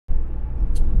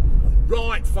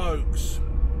Right folks,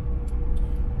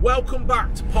 welcome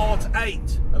back to part 8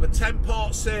 of a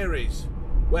 10-part series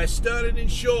where Sterling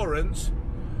Insurance,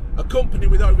 a company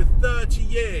with over 30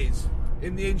 years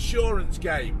in the insurance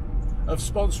game of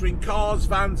sponsoring cars,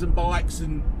 vans and bikes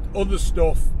and other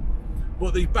stuff,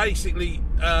 but they basically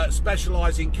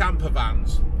specialise in camper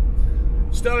vans.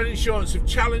 Sterling Insurance have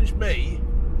challenged me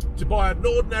to buy an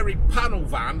ordinary panel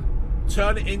van,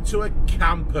 turn it into a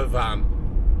camper van.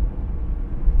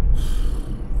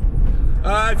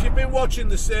 If you've been watching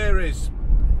the series,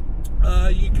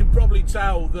 you can probably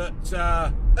tell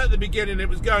that at the beginning it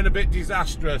was going a bit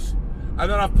disastrous, and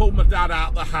then I've pulled my dad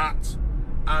out the hat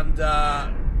and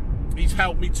he's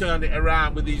helped me turn it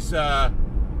around with his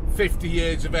 50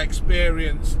 years of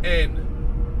experience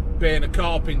in being a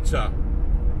carpenter.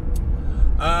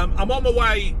 I'm on my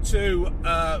way to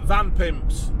Van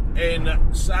Pimps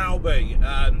in Selby,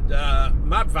 and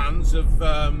Mad Vans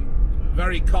have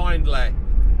very kindly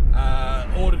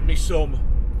ordered me some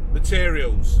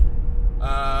materials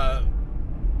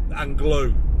and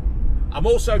glue. I'm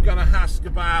also going to ask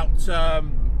about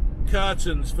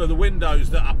curtains for the windows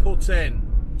that I put in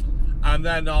and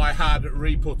then I had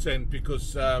re-put in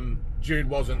because Jude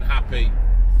wasn't happy.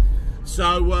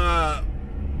 So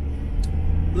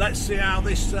let's see how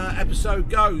this episode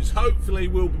goes. Hopefully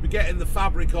we'll be getting the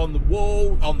fabric on the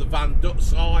wall, on the van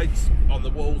sides, on the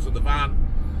walls of the van.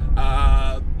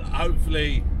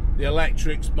 Hopefully the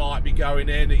electrics might be going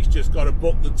in. It's just got to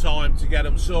book the time to get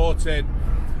them sorted.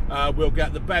 We'll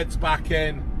get the beds back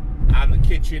in and the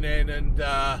kitchen in, and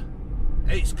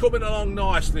it's coming along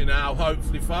nicely now,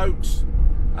 hopefully folks,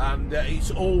 and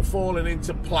it's all falling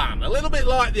into plan, a little bit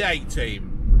like the A-Team.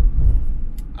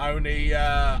 Only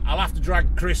I'll have to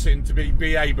drag Chris in to be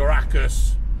B.A.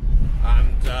 Baracus,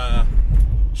 and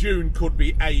June could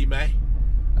be Amy.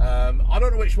 I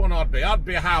don't know which one I'd be. I'd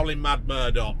be a howling Mad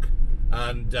Murdoch,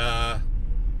 and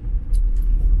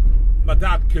my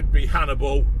dad could be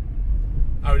Hannibal,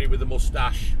 only with a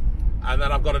moustache, and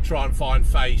then I've got to try and find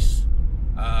Face,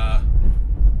 but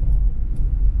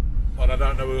I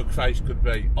don't know who Face could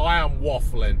be. I am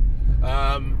waffling.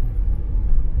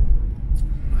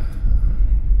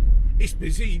 It's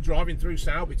busy driving through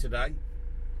Selby today.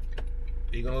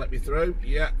 Are you going to let me through?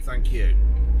 Yeah, thank you.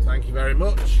 Thank you very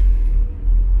much.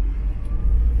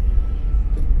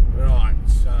 Right,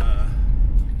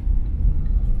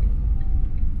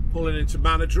 pulling into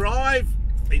Manor Drive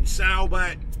in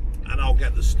Selby, and I'll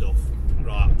get the stuff.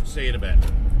 Right, see you in a bit.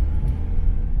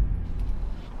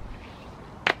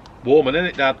 Warming, isn't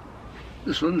it, Dad?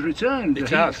 The sun's returned. It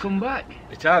has come back.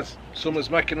 It has. Summer's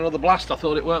making another blast. I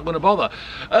thought it weren't going to bother.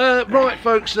 Right,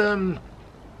 folks. I've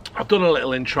done a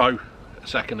little intro a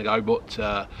second ago,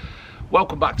 but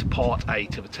welcome back to part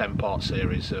 8 of a 10-part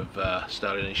series of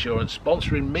Sterling Insurance,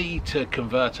 sponsoring me to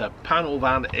convert a panel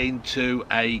van into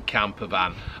a camper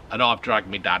van. And I've dragged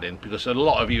my dad in because a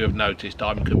lot of you have noticed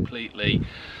I'm completely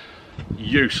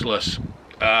useless.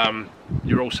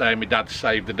 You're all saying my dad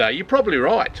saved the day. You're probably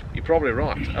right. You're probably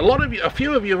right. A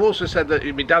few of you have also said that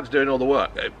my dad's doing all the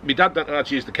work. My dad don't know how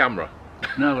to use the camera.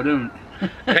 No, I don't.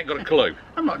 Ain't got a clue.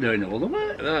 I'm not doing all the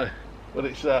work. No. But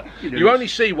it's you only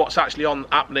see what's actually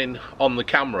happening on the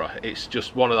camera. It's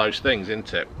just one of those things,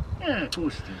 isn't it? Yeah, of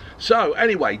course it is. So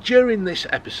anyway, during this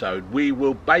episode we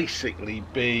will basically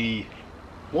be,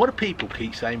 what do people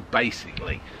keep saying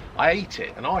basically? I hate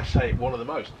it, and I say it one of the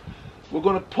most. We're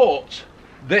going to put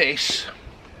this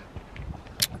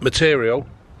material,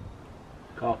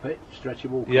 carpet,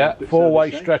 stretchable carpet, yeah,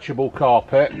 4-way stretchable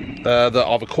carpet that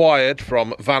I've acquired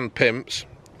from Van Pimps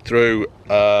through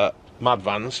Mad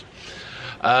Vans.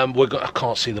 I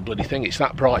can't see the bloody thing. It's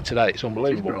that bright today. It's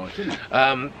unbelievable. It's bright,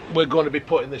 isn't it? We're going to be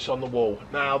putting this on the wall.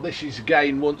 Now, this is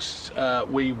again once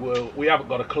we haven't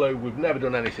got a clue. We've never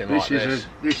done anything like this.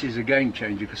 This is a game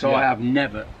changer because Yeah. I have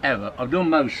never ever. I've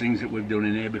done most things that we've done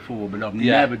in here before, but I've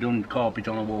never done carpet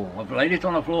on a wall. I've laid it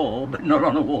on a floor, but not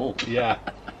on a wall. Yeah.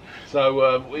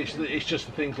 So it's just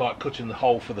the things like cutting the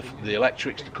hole for the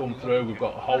electrics to come through. We've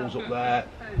got holes up there.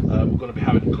 We're going to be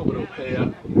having a cupboard up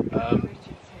here.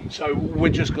 So we're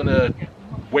just going to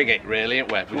wing it, really, ain't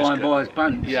we? Flying by his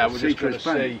pants. Yeah, we're just going to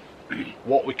see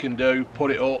what we can do, put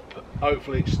it up.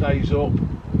 Hopefully it stays up,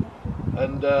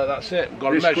 and that's it. We've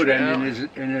got to measure it out. This could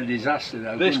end in a disaster,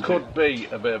 though. This could be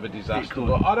a bit of a disaster,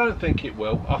 but I don't think it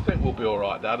will. I think we'll be all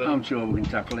right, Dad. I'm sure we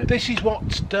can tackle it. This is what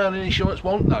Sterling Insurance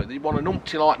want, though. They want an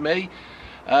umpty like me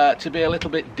to be a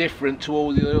little bit different to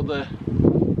all the other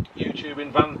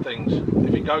YouTubing van things.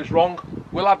 If it goes wrong,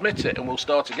 we'll admit it and we'll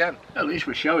start again. At least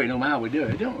we're showing them how we do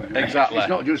it, don't we? Exactly. It's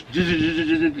not just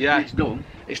yeah, it's done.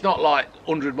 it's not like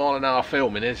 100 mile an hour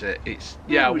filming, is it? It's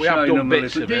yeah, Well, we have done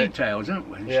bits of it. Details, haven't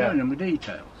we? Yeah. Showing them the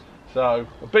details. So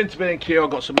I've been to B&Q, I've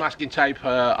got some masking tape,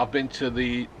 I've been to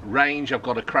the range, I've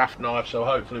got a craft knife, so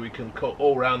hopefully we can cut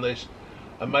all around this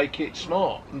and make it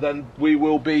smart. And then we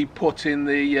will be putting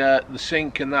the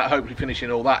sink and that, hopefully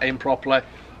finishing all that in properly,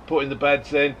 putting the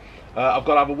beds in. I've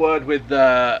got to have a word with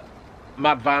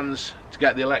Mad Vans to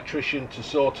get the electrician to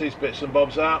sort his bits and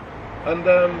bobs out, and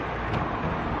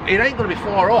it ain't going to be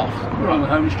far off. We're on the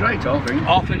home straight, I think.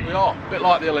 I think we are, a bit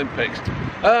like the Olympics.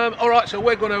 Alright, so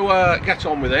we're going to get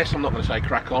on with this. I'm not going to say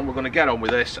crack on, we're going to get on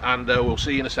with this, and we'll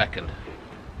see you in a second.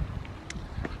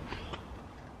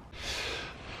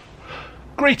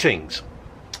 Greetings.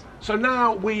 So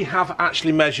now we have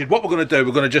actually measured. What we're going to do,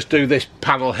 we're going to just do this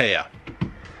panel here.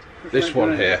 This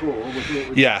one here.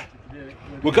 Yeah.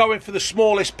 We're going for the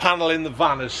smallest panel in the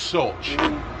van as such.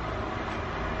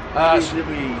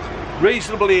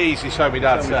 Reasonably easy, so my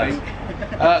dad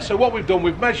says. So what we've done,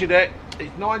 we've measured it.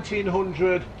 It's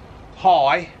 1900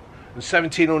 high and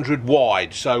 1700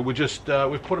 wide. So we're just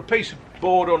we've put a piece of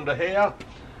board under here,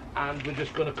 and we're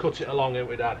just going to cut it along, ain't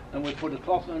we, Dad? And we put a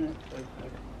cloth on,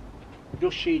 a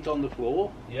dust sheet on the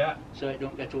floor. Yeah. So it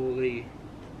don't get all the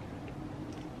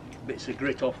bits of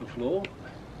grit off the floor.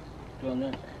 Go on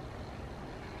then.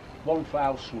 One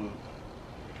foul swoop.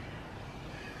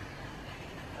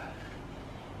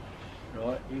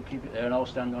 Right, you keep it there and I'll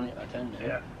stand on it at 10 now.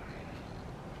 Yeah.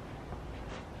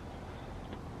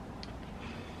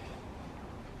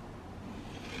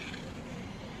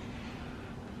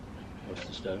 What's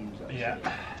the stones? That's Yeah. it.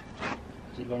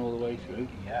 Has it gone all the way through?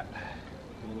 Yeah.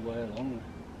 All the way along.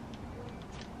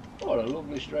 What a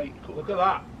lovely straight cut. Look at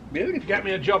that. Beautiful. Get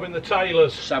me a job in the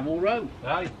tailors. Savile Row.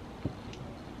 Hey.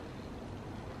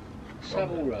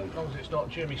 Savile Row. As long as it's not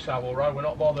Jimmy Savile Row, we're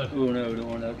not bothered. Oh no, we don't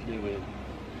want that to do with it.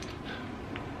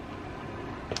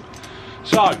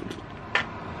 So,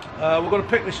 we're going to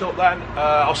pick this up then.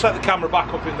 I'll set the camera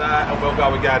back up in there and we'll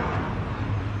go again.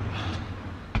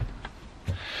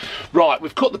 Right,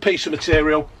 we've cut the piece of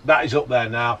material. That is up there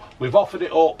now. We've offered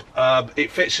it up.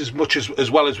 It fits as much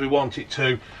as well as we want it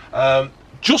to.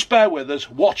 Just bear with us,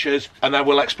 watch us, and then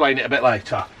we'll explain it a bit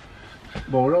later.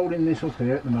 Well, we're holding this up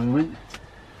here at the moment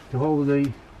to hold the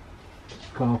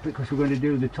carpet because we're going to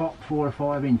do the top 4 or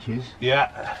 5 inches.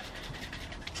 Yeah.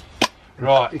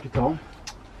 Right. Stick it on.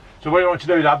 So what do you want to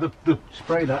do, Dad?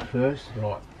 Spray that first.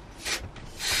 Right.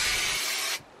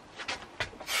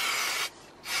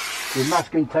 With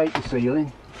masking tape the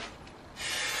ceiling.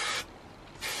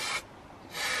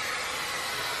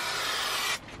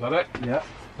 Got it? Yeah.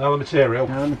 Now the material.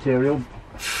 Now the material.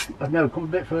 No, come a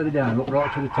bit further down. Look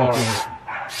right to the top of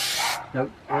it. No,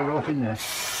 we're right in there.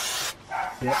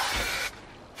 Yeah.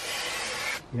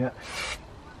 Yeah.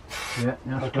 Yeah.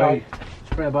 Now Okay.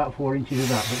 Spray about 4 inches of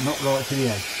that, but not right to the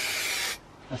edge.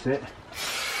 That's it.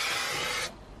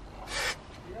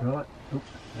 Right. Oops.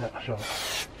 Yeah, that's right.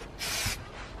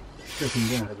 Stripping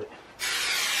down a bit.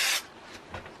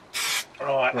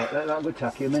 Right. Right, let that go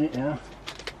tacky a minute now.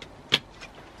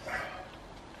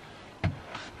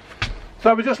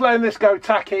 So we're just letting this go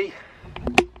tacky.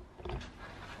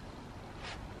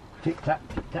 Tick tack,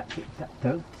 tick tack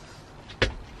toe.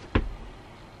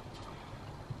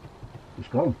 It's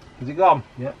gone. Is it gone?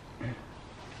 Yep.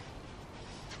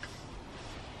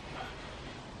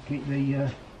 Keep the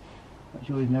make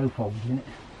sure there's no fobs in it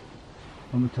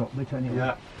on the top bit anyway.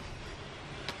 Yeah.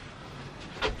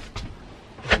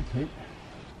 That's it.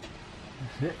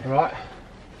 That's it. Right.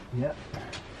 Yep.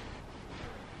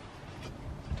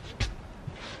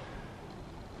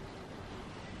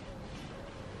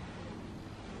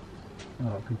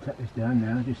 Oh, I can take this down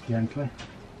now, just gently.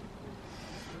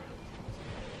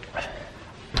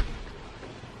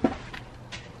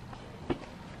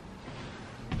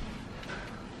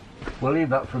 We'll leave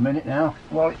that for a minute now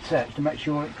while it sets to make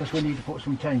sure, because we need to put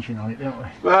some tension on it, don't we?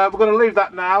 We're going to leave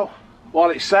that now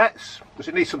while it sets because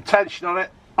it needs some tension on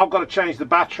it. I've got to change the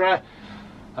battery.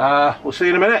 We'll see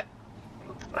you in a minute.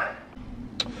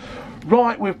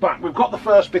 Right, we're back. We've got the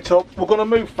first bit up. We're going to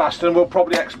move fast and we'll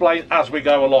probably explain as we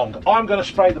go along. I'm going to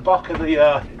spray the back of the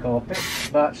Carpet,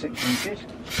 about 6 inches.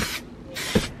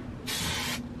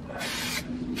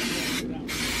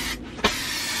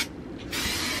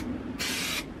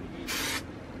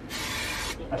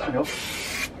 That's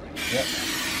enough. Yep.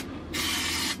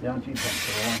 Down to your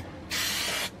pencil line.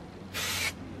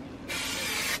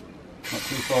 Not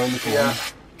too far in the corner. Yeah.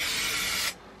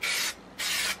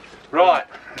 Right.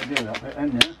 We'll do that bit then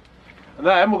now. And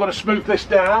then we're going to smooth this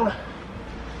down.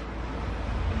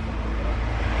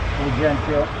 Pull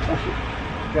gently up, push it,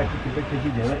 stretch it a bit as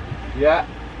you do it. Yeah.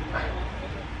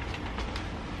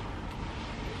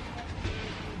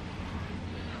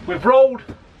 We've rolled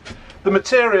the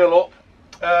material up.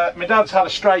 My dad's had a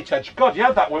straight edge. God, you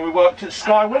had that when we worked at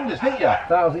Sky Windows, didn't you?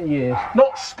 1,000 years.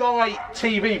 Not Sky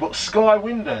TV, but Sky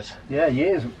Windows. Yeah,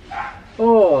 years.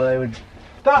 Oh, they would.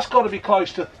 That's got to be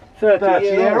close to 30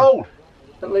 year old.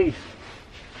 At least.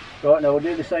 Right, now we'll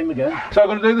do the same again. So I'm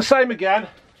going to do the same again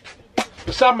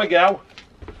for San Miguel.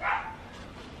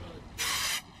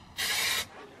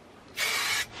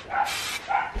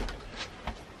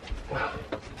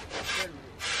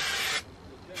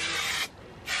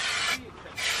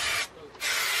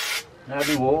 Now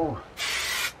the wall.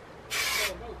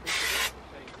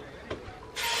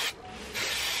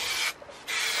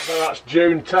 So that's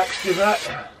June text, is that?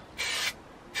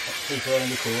 That's too far in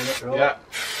the corner, right? Yeah.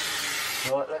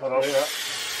 Right, let's do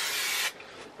that.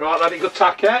 Right, let it go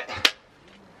tack it.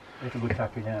 Little good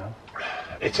tappy now.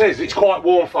 It is, it's quite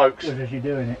warm, folks. Just as you're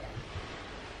doing it.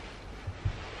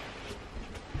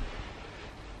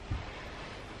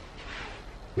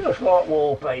 Just like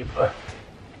wallpaper.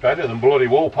 Better than bloody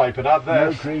wallpaper, Dad, there.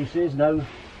 No creases, no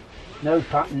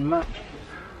pattern match.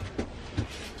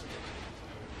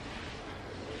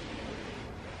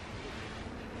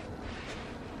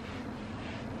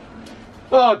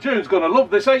 Oh, June's gonna love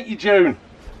this, ain't you, June?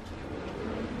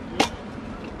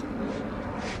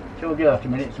 So we'll give it a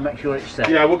minute to make sure it's set.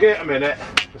 Yeah, we'll get a minute,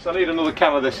 because I need another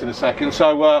can of this in a second,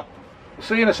 so we'll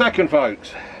see you in a second,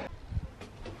 folks.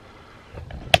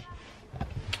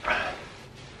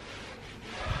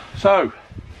 So,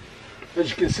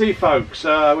 as you can see, folks,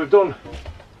 we've done,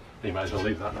 you may as well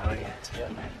leave that now, ain't you?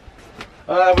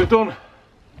 Yeah. We've done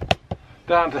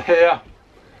down to here.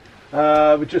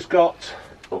 We've just got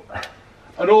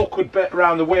an awkward bit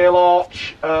around the wheel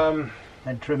arch. And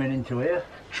trimming into here.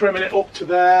 Trimming it up to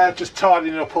there, just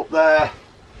tidying it up there.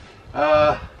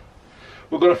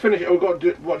 We're going to finish it. We've got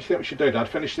to do, what do you think we should do, Dad?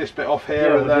 Finish this bit off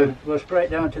here, Yeah, and then we'll spray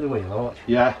it down to the wheel arch.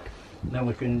 Yeah. Then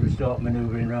we can start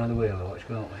manoeuvring around the wheel arch,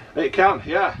 can't we? It can,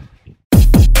 yeah.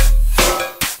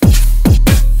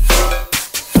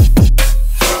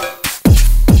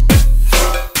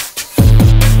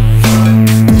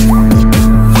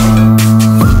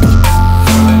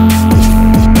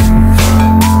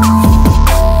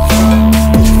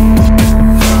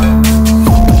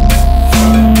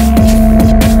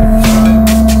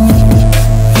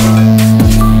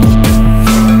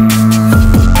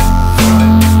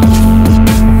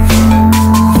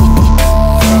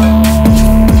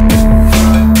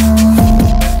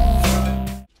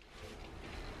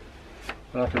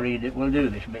 We'll do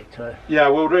this bit. Yeah,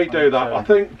 we'll redo that. I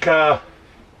think,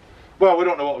 well, we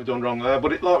don't know what we've done wrong there,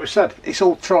 but like we said, it's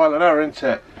all trial and error, isn't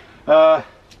it? I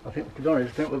think, to be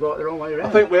honest, I think we've got it the wrong way around.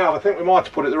 I think we have. I think we might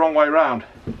have put it the wrong way around.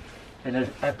 In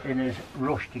his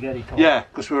rush to get it on. Yeah,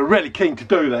 because we were really keen to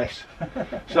do this.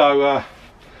 So,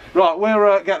 right,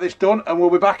 we'll get this done and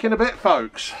we'll be back in a bit,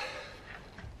 folks.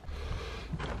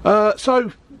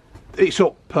 So, it's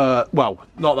up, well,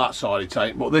 not that side it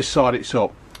ain't, but this side it's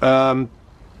up.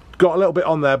 Got a little bit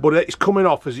on there, but it's coming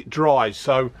off as it dries,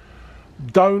 so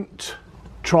don't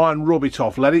try and rub it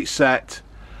off. Let it set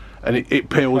and it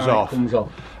peels off. It comes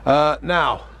off.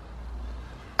 Now,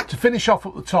 to finish off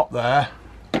at the top there,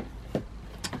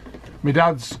 my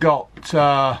dad's got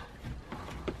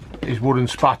his wooden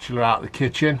spatula out of the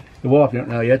kitchen. The wife don't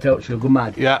know yet, else she'll go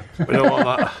mad. Yeah, we don't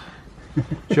want that.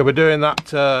 She'll be doing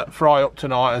that fry up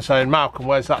tonight and saying, Malcolm,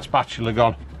 where's that spatula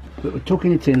gone? But we're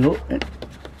tucking it in, look.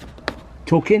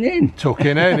 Tucking in.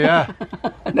 Tucking in, yeah.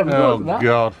 Never thought of that.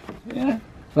 God. Yeah,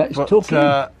 let's tuck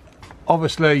in.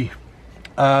 Obviously,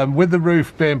 with the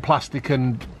roof being plastic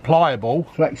and pliable,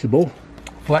 flexible,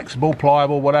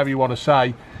 pliable, whatever you want to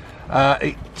say,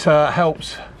 it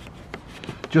helps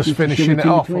just finishing it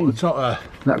off at the top there.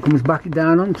 That comes back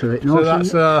down onto it. So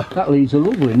that's that leaves a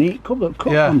lovely neat cover.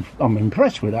 Yeah. I'm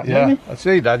impressed with that. Yeah, really. I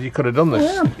see, Dad. You could have done this.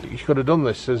 Yeah. You could have done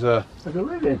this as a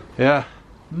living. Yeah.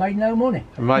 Made no money.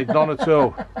 Made none at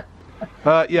all.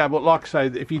 Yeah, but like I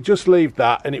say, if you just leave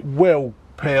that, and it will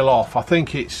peel off. I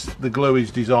think it's the glue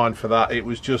is designed for that. It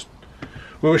was just,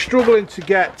 we were struggling to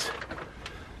get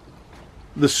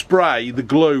the spray, the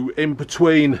glue, in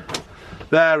between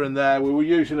there and there. We were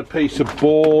using a piece of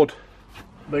board,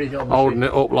 but it's holding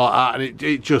it up like that, and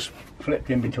it just flipped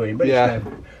in between. But yeah,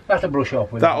 that'll brush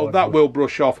off with that will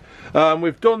brush off.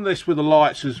 We've done this with the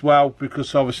lights as well,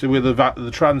 because obviously with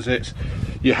the transits,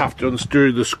 you have to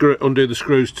undo the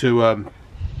screws to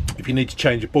if you need to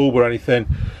change a bulb or anything.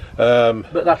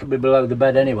 But that'll be below the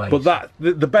bed anyway. But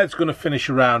the bed's going to finish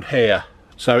around here,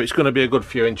 so it's going to be a good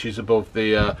few inches above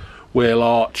the wheel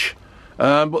arch.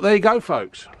 But there you go,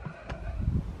 folks.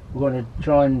 We're going to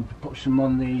try and put some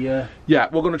on the... yeah,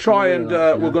 we're going to try and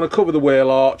we're going to cover the wheel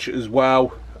arch as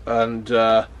well. and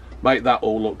make that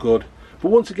all look good. But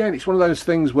once again, it's one of those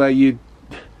things where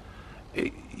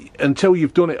until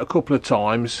you've done it a couple of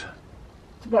times.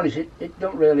 To be honest, it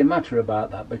don't really matter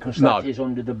about that, because that is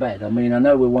under the bed. I mean, I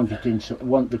know we want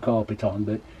the carpet on,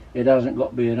 but it hasn't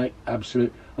got to be an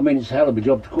absolute. I mean, it's a hell of a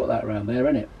job to cut that around there,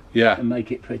 isn't it? Yeah. And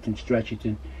make it fit and stretch it,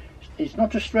 and it's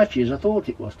not as stretchy as I thought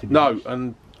it was. To be honest.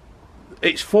 And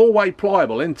it's four-way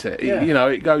pliable, isn't it? Yeah. You know,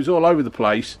 it goes all over the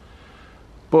place.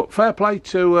 But fair play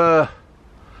to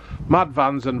Mad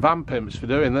Vans and Van Pimps for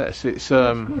doing this. It's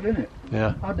good, isn't it?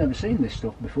 Yeah. I've never seen this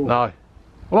stuff before. No.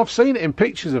 Well, I've seen it in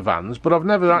pictures of vans, but I've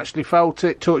never actually felt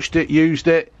it, touched it, used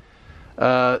it.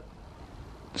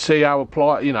 See how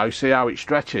see how it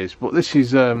stretches. But this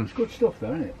is it's good stuff,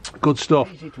 though, isn't it? Good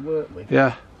stuff. Easy to work with.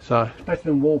 Yeah. So. It's better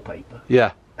than wallpaper.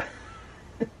 Yeah.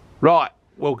 Right.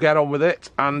 We'll get on with it,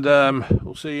 and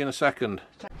we'll see you in a second.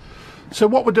 So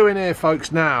what we're doing here,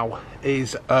 folks, now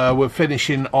is we're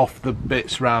finishing off the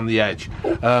bits around the edge,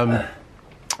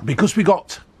 because I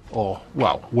got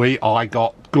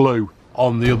glue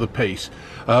on the other piece.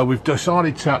 We've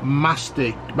decided to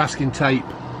masking tape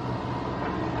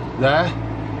there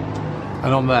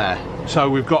and on there, so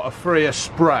we've got a freer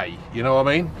spray, you know what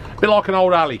I mean? A bit like an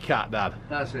old alley cat, Dad.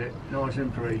 That's it, nice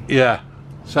and free. Yeah,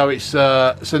 so it's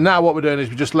so now what we're doing is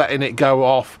we're just letting it go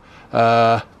off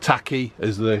tacky,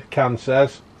 as the can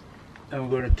says, and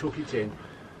we're going to tuck it in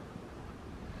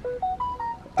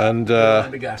and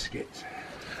the gaskets,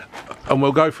 and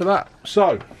we'll go for that.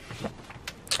 So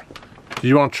do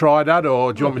you want to try, Dad,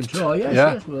 or do you want me to try?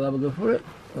 Yes, we'll have a go for it.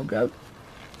 We'll go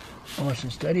nice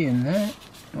and steady in there,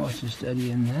 nice and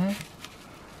steady in there,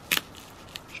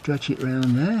 stretch it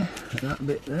round there, that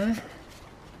bit there,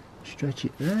 stretch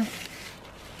it there.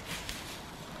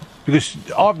 Because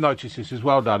I've noticed this as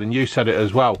well, Dad, and you said it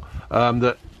as well,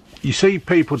 that you see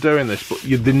people doing this, but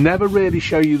they never really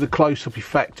show you the close-up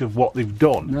effect of what they've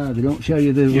done. No, they don't show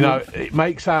you the. You know, it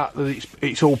makes out that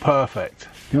it's all perfect.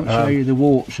 They don't show you the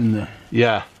warts and the.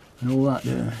 Yeah. And all that,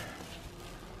 do they?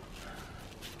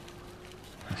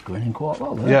 That's going in quite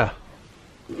well, there. Yeah.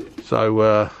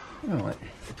 So. Right.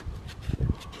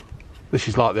 This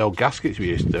is like the old gaskets we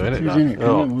used to do, isn't it? Isn't it?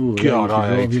 Oh, Ooh, God,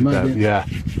 I hated them. Yeah,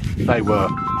 they were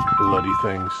bloody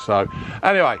things. So,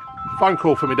 anyway, phone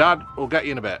call for me, Dad. We'll get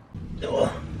you in a bit.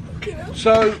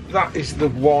 So, that is the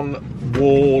one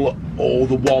wall or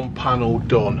the one panel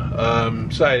done.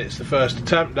 Saying it's the first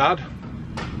attempt, Dad.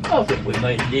 I think we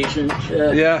made a decent,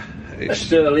 yeah, a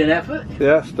sterling effort.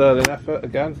 Yeah, sterling effort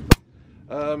again.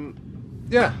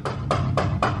 Yeah.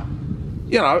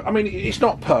 You know, I mean, it's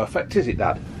not perfect, is it,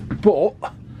 Dad? But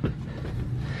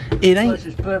it ain't. It's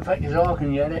as perfect as I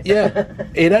can get it. Yeah,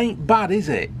 it ain't bad, is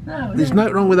it? No, there's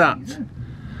nothing wrong with that.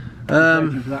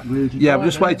 Yeah, I'm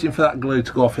just waiting for that glue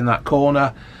to go off in that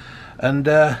corner, and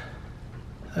there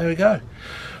we go.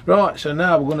 Right, so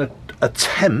now we're going to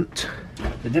attempt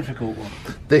the difficult one.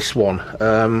 This one.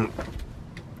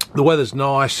 The weather's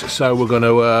nice, so we're going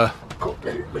to cut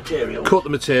the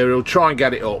material, try and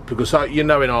get it up, because you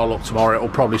know, in our luck tomorrow it'll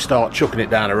probably start chucking it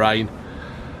down a rain,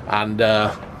 and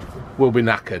we'll be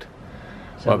knackered.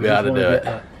 So won't be able to do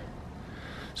it.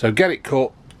 So get it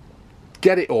cut,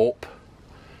 get it up,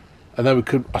 and then we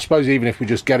could, I suppose, even if we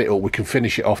just get it up, we can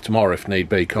finish it off tomorrow if need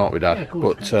be, can't we, Dad? Yeah, of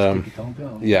course. But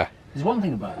yeah. There's one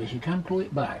thing about this: you can pull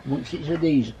it back once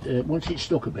it's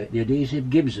stuck a bit. The adhesive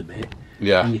gives a bit.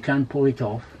 Yeah. And you can pull it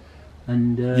off.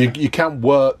 And you can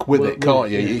work with it, can't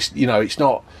you? Yeah. It's, you know, it's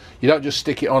not. You don't just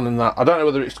stick it on and that. I don't know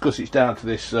whether it's because it's down to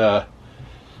this. Well,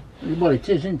 it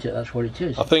is, isn't it? That's what it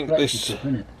is. I think this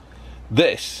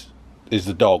is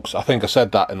the dogs. I think I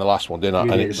said that in the last one, didn't I?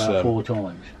 You and did it's about 4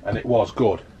 times. And it was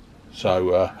good.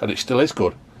 So and it still is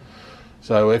good.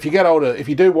 So if you get older, if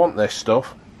you do want this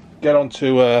stuff, get on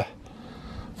to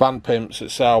Van Pimps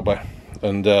at Selby,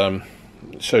 and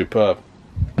it's superb.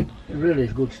 It really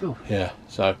is good stuff. Yeah.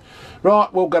 So,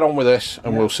 right, we'll get on with this,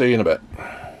 and we'll see you in a bit.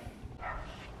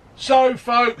 So,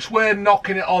 folks, we're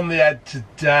knocking it on the head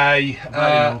today.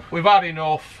 We've had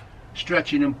enough.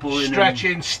 Stretching and pulling.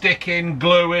 Stretching, sticking,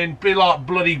 gluing. Be like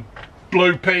bloody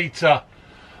Blue Peter.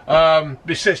 My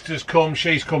sister's come.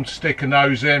 She's come to stick her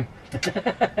nose in.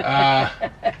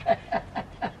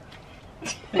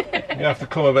 You have to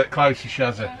come a bit closer,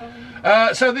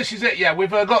 Shazza. So this is it. Yeah, we've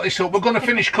got this up. We're going to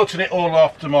finish cutting it all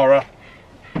off tomorrow.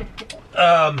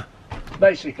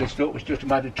 Basically, stuff was just a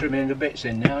matter of trimming the bits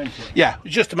in now, isn't it? Yeah,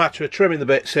 it's just a matter of trimming the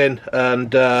bits in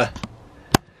and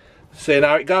seeing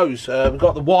how it goes. We've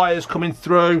got the wires coming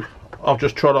through. I've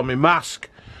just trod on my mask,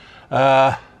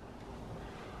 and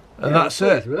And that's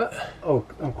it. Oh,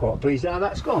 I'm quite pleased how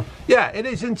that's gone. Yeah, it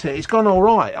is, isn't it? It's gone all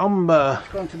right.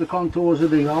 It's gone to the contours of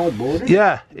the hardboard.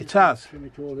 Yeah, it has. Trim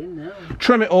it all in now.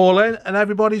 Trim it all in, and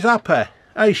everybody's happy.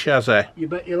 Hey, Shazzy. You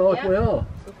bet you like we are.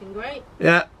 Looking great.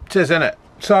 Yeah, it is, isn't it?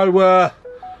 So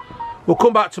we'll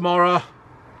come back tomorrow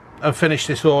and finish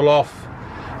this all off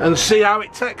and see how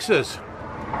it takes us.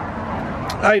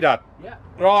 Hey, Dad. Yeah.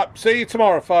 Right, see you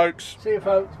tomorrow, folks. See you,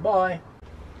 folks. Bye.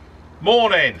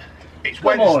 Morning. It's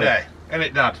Good Wednesday, morning. isn't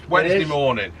it, Dad? Wednesday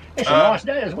morning. It's a nice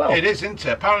day as well. It is, isn't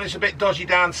it? Apparently it's a bit dodgy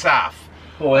down south.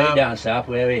 Oh, we're down south,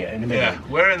 we're here in the Midlands.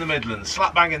 Yeah, we're in the Midlands,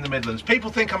 slap bang in the Midlands.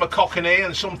 People think I'm a Cockney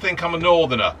and some think I'm a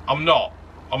Northerner. I'm not.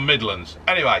 I'm Midlands.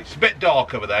 Anyway, it's a bit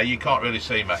dark over there. You can't really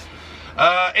see me.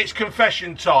 It's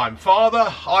confession time.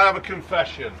 Father, I have a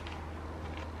confession.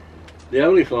 The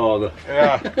only father.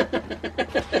 Yeah.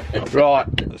 Right,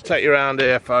 let's take you around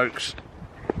here, folks.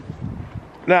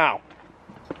 Now,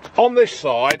 on this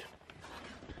side,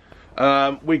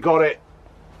 we got it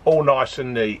all nice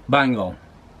and neat. Bang on.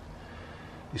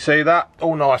 You see that?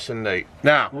 All nice and neat.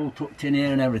 Now, All tucked in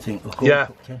here and everything. Look, all yeah,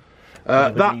 tucked in.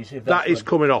 that is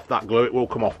coming off, that glue. It will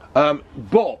come off.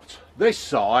 But this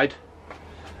side,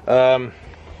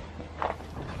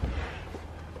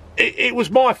 it was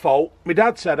my fault. My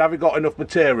dad said, have you got enough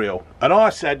material? And I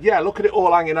said, yeah, look at it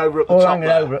all hanging over at the top. All hanging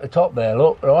over at the top there,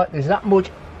 look, right? There's that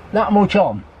much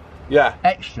on. Yeah.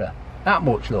 Extra. That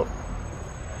much, look.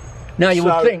 Now you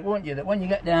would think, wouldn't you, that when you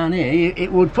get down here,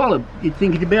 it would follow. You'd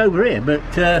think it'd be over here, but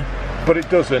it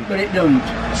doesn't. But it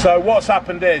doesn't. So what's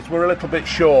happened is we're a little bit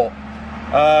short.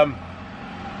 A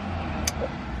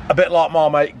bit like my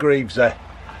mate Greaves there.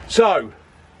 So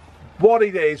what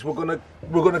it is, we're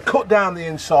gonna cut down the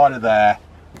inside of there.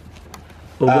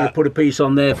 We're going to put a piece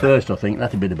on there first, I think.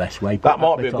 That'd be the best way. That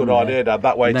might be a good idea, Dad.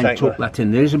 That way, and then tuck that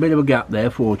in. There's a bit of a gap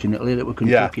there, fortunately, that we can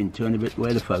tuck into, and a bit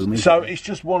where the foam is. So it's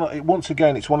just once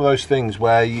again, it's one of those things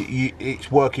where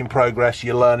it's work in progress.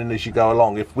 You're learning as you go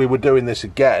along. If we were doing this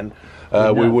again,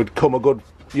 we would come a good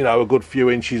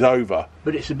few inches over.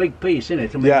 But it's a big piece, isn't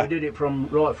it? I mean, we did it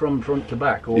right from front to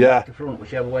back, or back to front,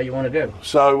 whichever way you want to go.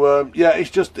 So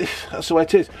that's the way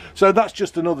it is. So that's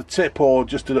just another tip, or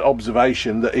just an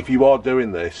observation, that if you are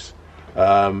doing this,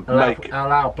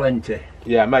 allow plenty.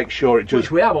 Yeah, make sure it just.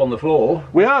 Which we have on the floor.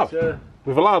 We have.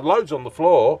 We've allowed loads on the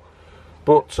floor,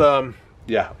 but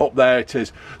yeah, up there it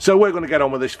is. So we're going to get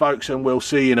on with this, folks, and we'll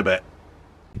see you in a bit.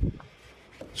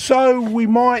 So we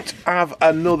might have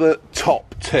another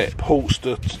top tip,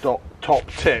 Holster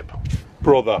top tip,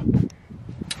 brother.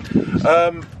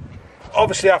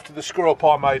 Obviously, after the screw up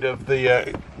I made of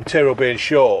the material being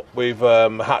short, we've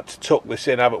had to tuck this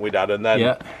in, haven't we, Dad? And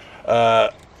then,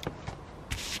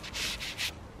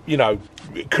 you know,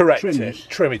 correct it,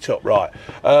 trim it up, right.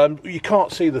 You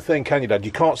can't see the thing, can you, Dad?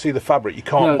 You can't see the fabric, you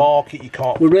can't mark it, you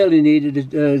can't. We really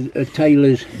needed a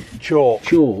tailor's chalk,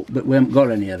 but we haven't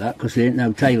got any of that because there ain't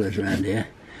no tailors around here.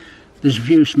 There's a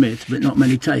few smiths, but not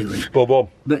many tailors. Bob.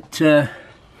 But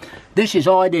this is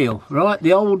ideal, right?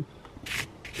 The old,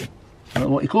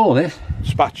 what you call this?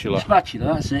 Spatula.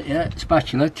 Spatula, that's it, yeah.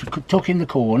 Spatula, tuck in the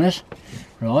corners,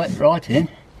 right in.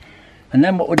 And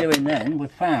then what we're doing then,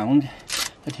 we've found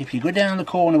that if you go down the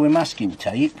corner with masking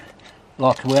tape,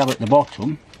 like we have at the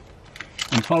bottom,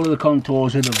 and follow the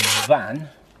contours of the van,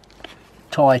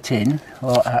 tight in,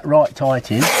 like that, right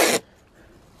tight in.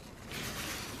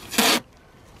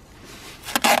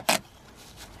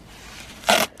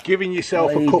 Giving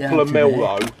yourself a couple of mil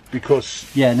though, because...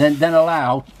 Yeah, and then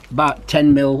allow about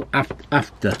 10 mil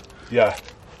after. Yeah.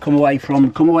 Come away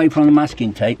from the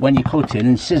masking tape when you're cutting,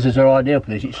 and scissors are ideal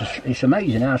for this. It's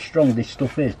amazing how strong this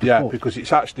stuff is. Yeah, because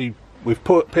it's actually, we've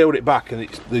peeled it back, and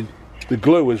it's the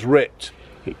glue has ripped.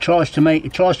 It tries to make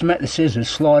the scissors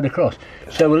slide across.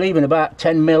 So we're leaving about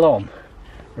 10 mil on,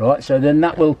 right? So then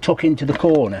that will tuck into the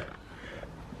corner.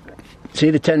 See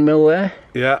the 10 mil there?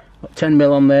 Yeah. 10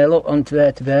 mil on there. Look, onto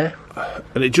there to there.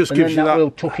 And it just gives you that. And then that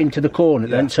will tuck into the corner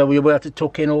then, so we'll be able to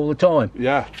tuck in all the time.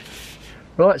 Yeah.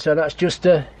 Right, so that's just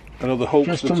another hook,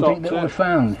 just something that we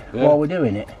found while we're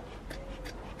doing it.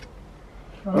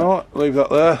 Right, leave that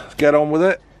there. Let's get on with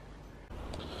it.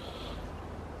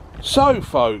 So,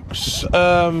 folks,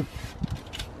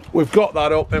 we've got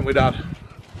that up, haven't we, Dad?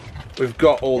 We've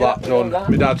got all that done.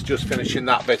 My Dad's just finishing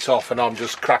that bit off, and I'm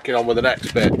just cracking on with the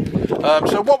next bit.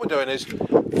 So what we're doing is, for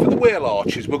the wheel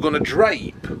arches, we're going to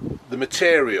drape the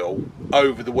material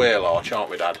over the wheel arch, aren't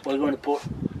we, Dad? We're going to put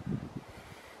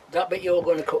that bit you're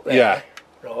going to cut there. Yeah.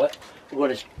 Right. We're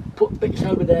going to put bits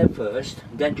over there first,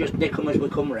 then just nick them as we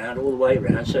come round, all the way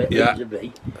round, so it leaves a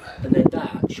V, and then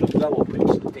that should go up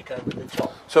and stick over the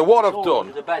top. So what I've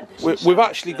done, we've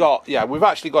actually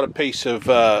got a piece of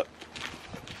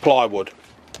plywood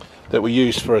that we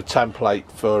used for a template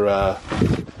for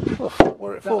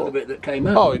where it That was the bit that came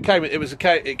out. Oh, it came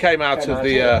out of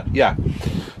the yeah.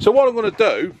 So what I'm going to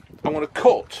do, I'm going to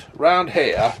cut round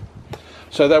here,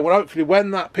 so that hopefully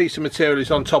when that piece of material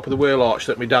is on top of the wheel arch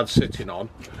that my dad's sitting on,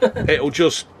 it'll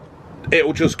just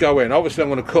go in. Obviously I'm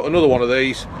going to cut another one of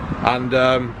these, and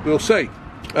we'll see.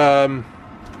 Yeah,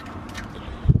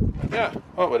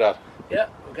 aren't we, Dad? Yeah,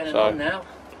 we're getting on now.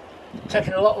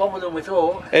 Taking a lot longer than we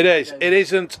thought. It is. It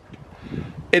isn't.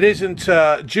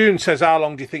 June says, how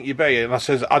long do you think you'll be? And I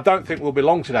says, I don't think we'll be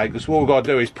long today, because what we've got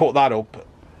to do is put that up,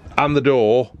 and the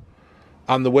door,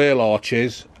 and the wheel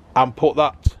arches, and put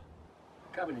that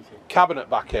cabinet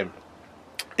back in.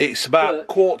 It's about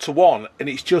 1:45, and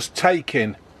it's just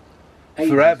taking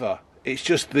forever. It's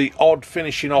just the odd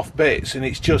finishing off bits, and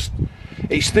it's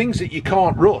things that you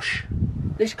can't rush.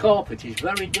 This carpet is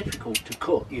very difficult to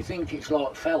cut. You think it's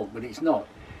like felt, but it's not.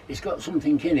 It's got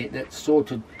something in it that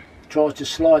sort of tries to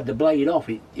slide the blade off.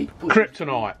 It pushes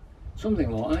Kryptonite.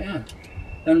 Something like that, yeah.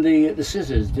 And the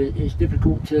scissors, it's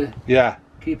difficult to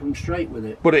keep them straight with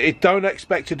it. But it don't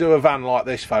expect to do a van like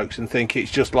this, folks, and think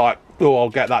it's just like, oh, I'll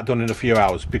get that done in a few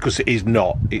hours, because it is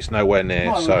not. It's nowhere near.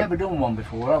 Well, so we've never done one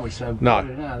before, have we? So no.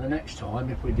 Now the next time,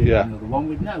 if we did another one,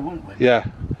 we'd know, wouldn't we? Yeah,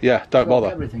 yeah. Don't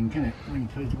bother. Everything, can it? When you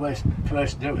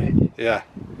first do it. Yeah.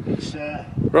 It's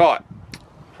right.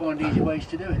 Find easy ways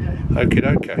to do it. Okie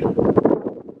dokie.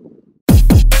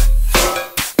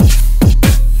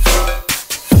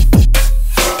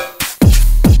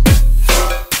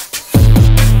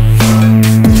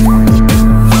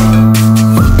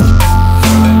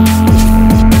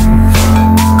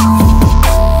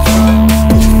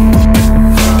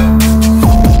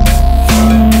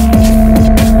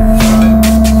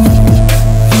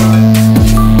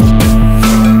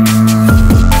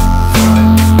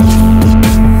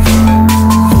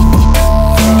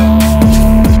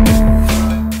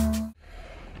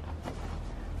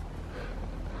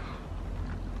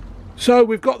 So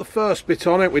we've got the first bit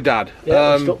on, ain't we, Dad?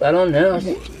 Yeah, we stuck that on now.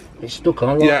 It's stuck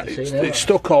on. Yeah, it's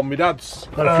stuck on. My Dad's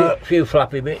got a few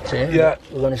flappy bits here. Yeah,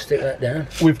 we're going to stick that down.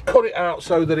 We've cut it out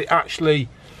so that it actually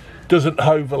doesn't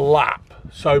overlap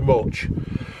so much,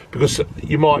 because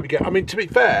you might get. I mean, to be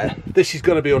fair, this is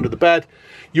going to be under the bed.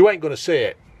 You ain't going to see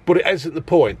it, but it isn't the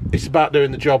point. It's about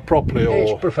doing the job properly.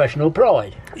 It's professional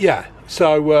pride. Yeah.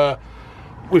 So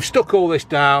we've stuck all this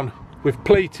down. We've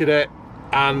pleated it.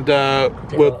 And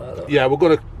we're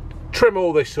going to trim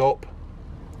all this up,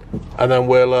 and then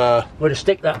we'll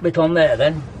stick that bit on there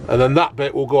then. And then that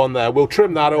bit will go on there. We'll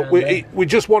trim that up. We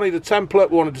just wanted a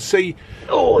template. We wanted to see.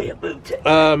 Oh, you boot it.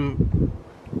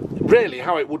 Really,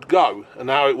 how it would go and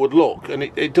how it would look, and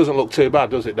it doesn't look too bad,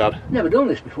 does it, Dad? Never done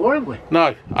this before, have we?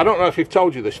 No, I don't know if we've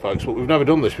told you this, folks, but we've never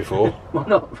done this before. Well,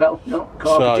 not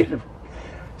carpeting.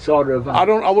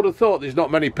 I would have thought there's not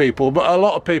many people, but a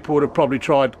lot of people would have probably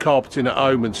tried carpeting at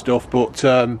home and stuff, but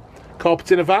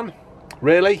carpeting a van?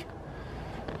 Really?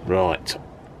 Right.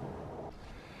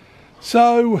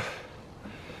 So,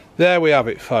 there we have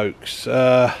it, folks.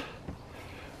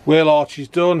 Wheel arch is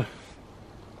done.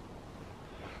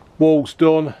 Wall's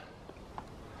done.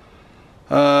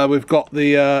 We've got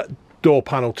the door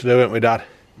panel to do, haven't we, Dad?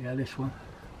 Yeah, this one.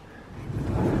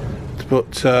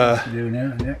 But to do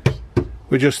now, next.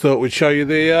 We just thought we'd show you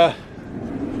the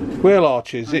wheel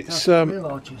arches. Wheel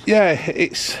arches. Yeah,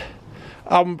 it's.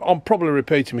 I'm probably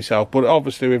repeating myself, but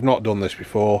obviously we've not done this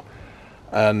before,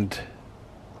 and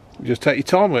you just take your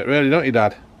time with it, really, don't you,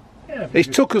 Dad? Yeah. It's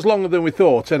took us longer than we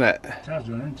thought, isn't it? It has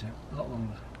done, isn't it? A lot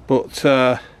longer. But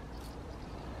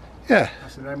yeah.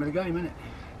 That's the name of the game, isn't it?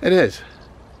 It is.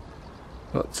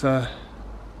 But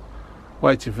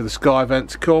waiting for the sky vent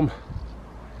to come,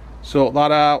 sort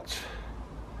that out.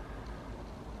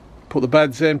 Put the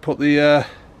beds in, put the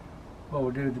well,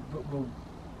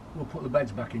 we'll put the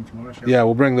beds back in tomorrow, shall we? Yeah,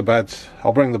 we'll bring the beds.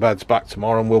 I'll bring the beds back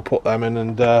tomorrow and we'll put them in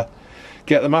and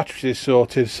get the mattresses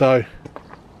sorted. So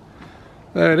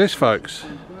there it is, folks.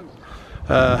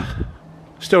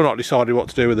 Still not decided what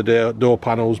to do with the door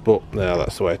panels, but yeah,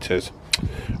 that's the way it is.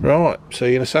 Right, see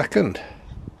you in a second.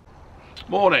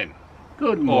 Morning.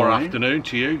 Good morning. Or afternoon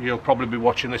to you. You'll probably be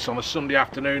watching this on a Sunday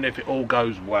afternoon if it all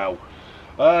goes well.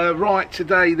 Right,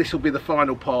 today this will be the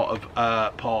final part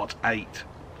of part 8.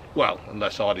 Well,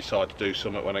 unless I decide to do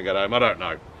something when I get home, I don't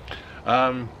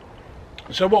know.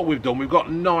 So what we've done, we've got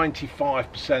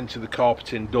 95% of the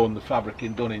carpeting done, the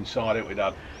fabricing done inside, haven't we,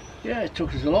 Dad? Yeah, it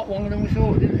took us a lot longer than we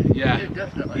thought, didn't it? Yeah, it did,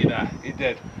 definitely. Yeah, it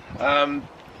did.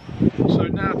 So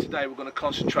now today we're going to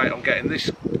concentrate on getting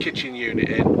this kitchen unit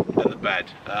in and the bed,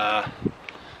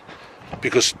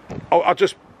 because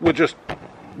we're just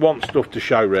want stuff to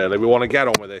show really. We want to get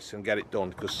on with this and get it done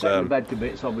because the bed to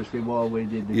bits obviously while we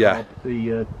did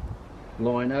the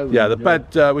lino. Yeah, the bed.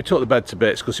 We took the bed to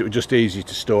bits because it was just easy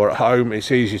to store at home.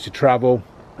 It's easy to travel.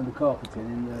 And the carpeting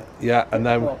in there. Yeah, and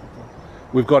then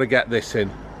we've got to get this in,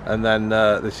 and then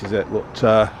this is it. Look,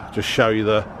 just show you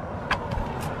a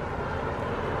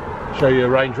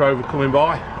Range Rover coming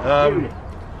by.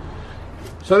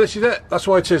 So this is it. That's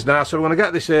what it is now. So we're going to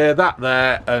get this here, that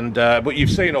there, and but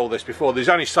you've seen all this before. There's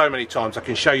only so many times I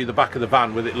can show you the back of the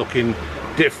van with it looking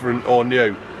different or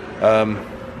new.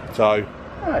 So.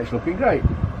 Oh, it's looking great.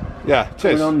 Yeah, it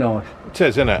is. On nice. It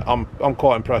is, isn't it? I'm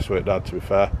quite impressed with it, Dad. To be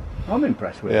fair. I'm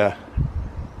impressed with it. Yeah.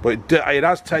 But it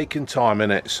has taken time,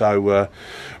 innit? So,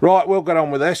 right, we'll get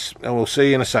on with this, and we'll see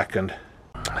you in a second.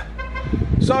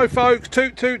 So, folks,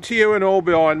 toot toot to you and all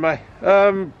behind me.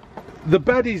 The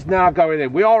bed is now going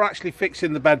in. We are actually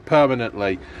fixing the bed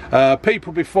permanently.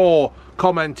 People before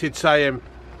commented saying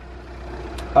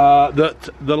that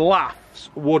the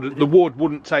wood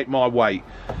wouldn't take my weight.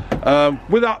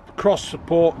 With that cross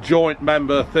support joint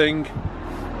member thing,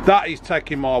 that is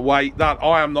taking my weight. That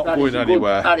I am not going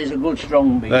anywhere. That is a good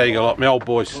strong beam. There you go, look, my old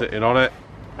boy's sitting on it.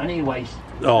 Anyways.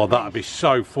 Oh, that'd be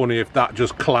so funny if that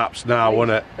just collapsed now,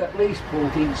 wouldn't it? At least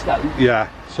 14 stone. Yeah,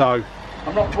 so.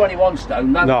 I'm not 21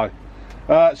 stone, no. No.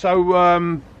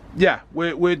 Yeah,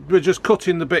 we're just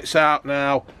cutting the bits out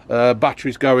now.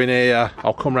 Batteries going here.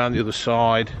 I'll come round the other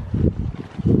side.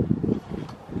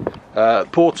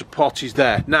 Porta potty's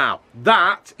there. Now,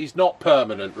 that is not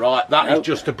permanent, right? That is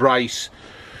just a brace.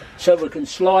 So we can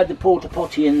slide the porta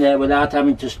potty in there without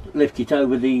having to lift it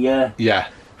over the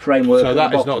framework. So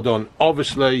that is not done.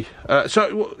 Obviously,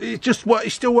 so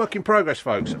it's still work in progress,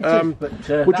 folks.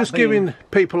 We're just giving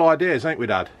people ideas, ain't we,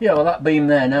 Dad? Yeah, well, that beam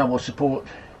there now will support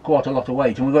quite a lot of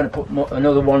weight, and we're going to put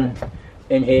another one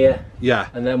in here. Yeah.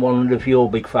 And then one under for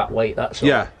your big fat weight. That's all.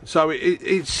 Yeah. So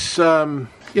it's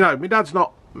you know, my dad's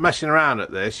not messing around at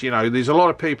this. You know, there's a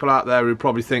lot of people out there who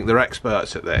probably think they're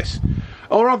experts at this,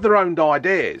 or have their own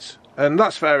ideas, and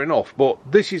that's fair enough. But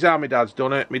this is how my dad's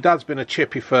done it. My dad's been a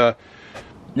chippy for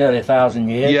nearly 1,000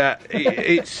 years. Yeah,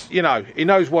 it's you know, he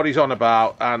knows what he's on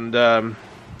about, and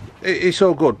it's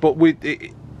all good. But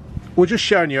we're just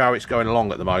showing you how it's going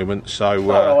along at the moment. So it's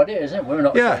our idea, isn't it? We're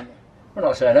not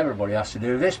saying everybody has to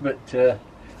do this, but I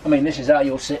mean, this is how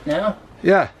you'll sit now.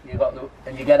 Yeah.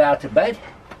 And you get out of bed.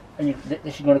 And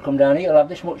this is going to come down here. You'll have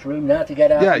this much room now to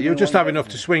get out. Yeah, you'll just have enough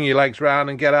to swing your legs round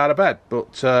and get out of bed.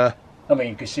 But I mean,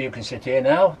 you can see, you can sit here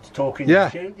now, talking to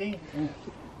Judy.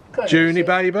 Junie,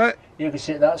 baby. You can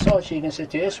sit that side, so you can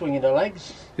sit here, swinging the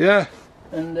legs. Yeah.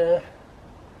 And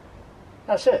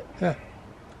that's it. Yeah.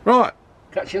 Right.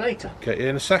 Catch you later. Get you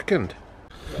in a second.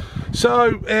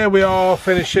 So here we are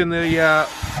finishing the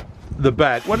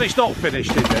bed. Well, it's not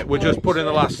finished, is it? We're just putting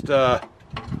the last.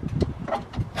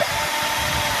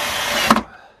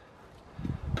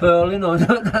 Purling or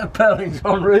purling's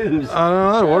on roofs. I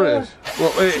don't know what it is.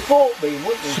 Well, support beam,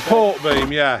 wouldn't it? Support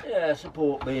beam, yeah. Yeah,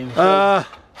 support beam.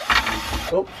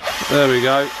 Oops. There we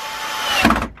go.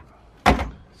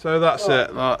 So that's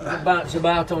it. Like, bounce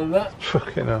about on that.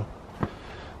 Fucking hell.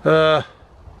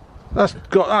 That's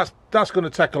going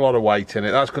to take a lot of weight in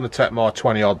it. That's going to take my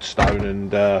 20 odd stone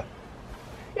and.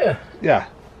 Yeah. Yeah.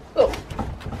 Look.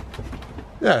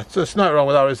 Yeah, so there's nothing wrong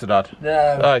with that, is there, Dad?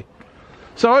 No. Hey.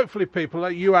 So hopefully people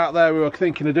like you out there who are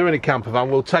thinking of doing a camper van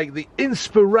will take the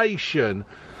inspiration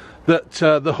that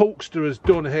the Hulkster has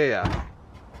done here.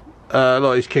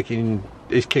 Look, he's kicking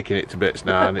it to bits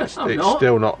now, and it's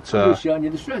still not. I'm just showing you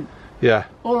the strength. Yeah.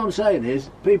 All I'm saying is,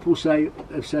 people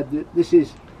have said that this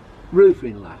is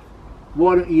roofing lath.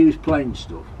 Why don't you use plain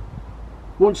stuff?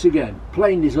 Once again,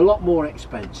 plain is a lot more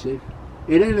expensive.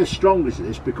 It ain't as strong as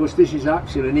this because this is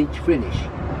actually an inch finish.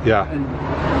 Yeah. And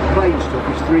plain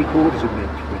stuff is 3/4 of an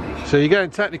inch finish. So you're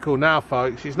getting technical now,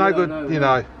 folks. It's no good, you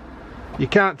know. You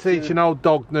can't teach an old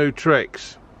dog new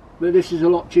tricks. But this is a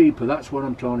lot cheaper. That's what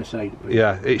I'm trying to say to people.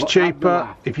 Yeah, it's cheaper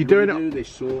if you're doing it. Do this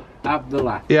sort, have the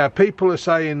lath. Yeah, people are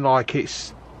saying like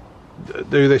it's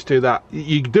do this, do that.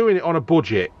 You're doing it on a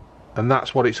budget, and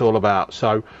that's what it's all about.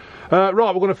 So. Right,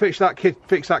 we're going to fix that kitchen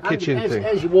thing.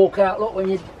 As you walk out, look, when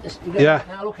you get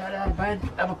now, look out of bed,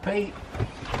 have a pee,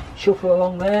 shuffle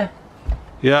along there.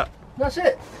 Yeah. That's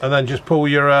it. And then just pull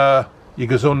your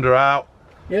gazunder out.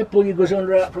 Yeah, pull your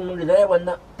gazunder out from under there when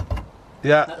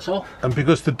that's off. And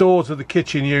because the doors of the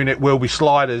kitchen unit will be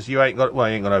sliders, you ain't got. Well,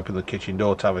 you ain't going to open the kitchen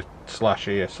door to have a slash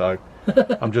here, so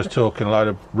I'm just talking a load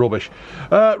of rubbish.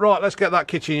 Right, let's get that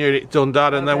kitchen unit done,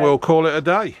 Dad, and then we'll call it a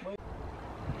day.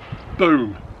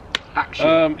 Boom.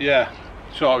 Action. Yeah,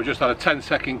 so we just had a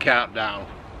 10-second countdown.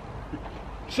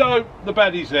 So the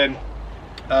bed is in.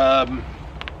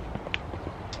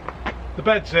 The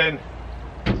bed's in.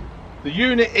 The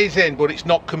unit is in, but it's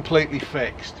not completely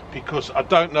fixed because I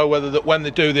don't know whether that when they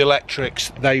do the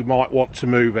electrics they might want to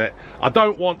move it. I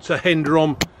don't want to hinder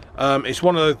them. It's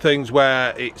one of the things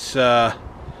where it's they're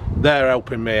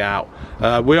helping me out.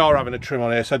 We are having a trim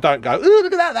on here, so don't go, oh,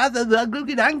 look at that, that's a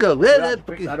good angle. We've had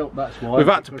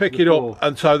to pick it up,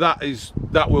 and so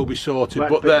that will be sorted.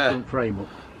 But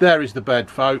there is the bed,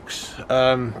 folks.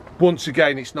 Once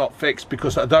again, it's not fixed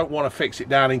because I don't want to fix it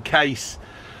down in case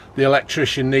the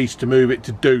electrician needs to move it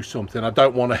to do something. I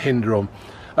don't want to hinder them.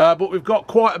 But we've got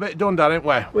quite a bit done, haven't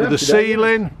we? With the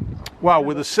ceiling. Well,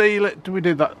 with the ceiling, did we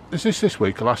do that? Is this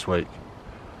week or last week?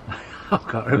 I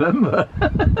can't remember.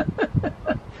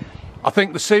 I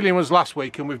think the ceiling was last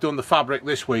week, and we've done the fabric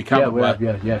this week, haven't we?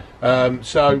 Yeah.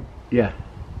 Yeah.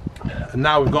 And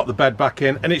now we've got the bed back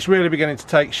in, and it's really beginning to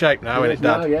take shape now, isn't it,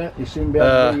 Dad? Yeah, you seem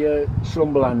to be able the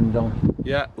slumberland on.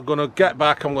 Yeah, we're going to get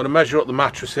back. I'm going to measure up the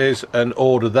mattresses and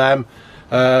order them.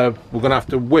 We're going to have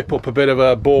to whip up a bit of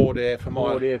a board here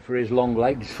for his long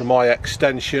legs, for my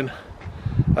extension.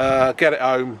 Get it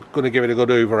home. Going to give it a good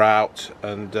hoover out,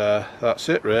 and that's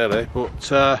it really.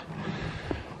 But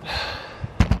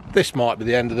this might be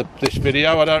the end of this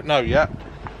video. I don't know yet.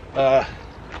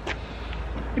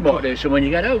 You might do some when you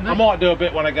get home, I might do a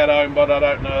bit when I get home, but I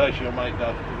don't know. There's your mate,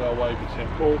 Dad. We'll go away with him.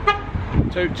 Paul.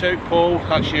 Toot toot, Paul.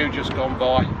 That's you just gone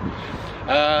by.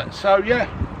 So yeah,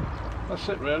 that's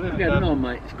it really. Getting on,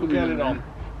 mate. It's good. Getting on.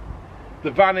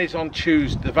 The van is on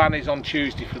Tuesday. The van is on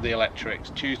Tuesday for the electrics.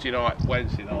 Tuesday night,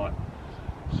 Wednesday night.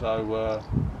 So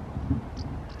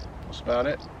that's about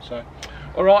it. So,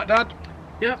 all right, Dad.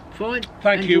 Yeah, fine.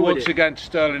 Thank you once again to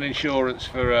Sterling Insurance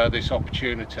for this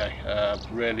opportunity.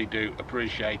 Really do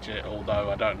appreciate it, although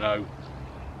I don't know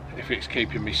if it's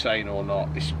keeping me sane or not.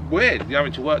 It's weird, you're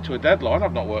having to work to a deadline.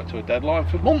 I've not worked to a deadline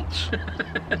for months.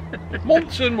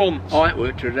 Months and months. I ain't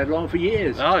worked to a deadline for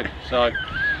years. No, so.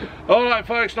 Alright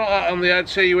folks, not that on the head.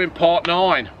 See you in part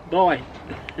 9. Bye.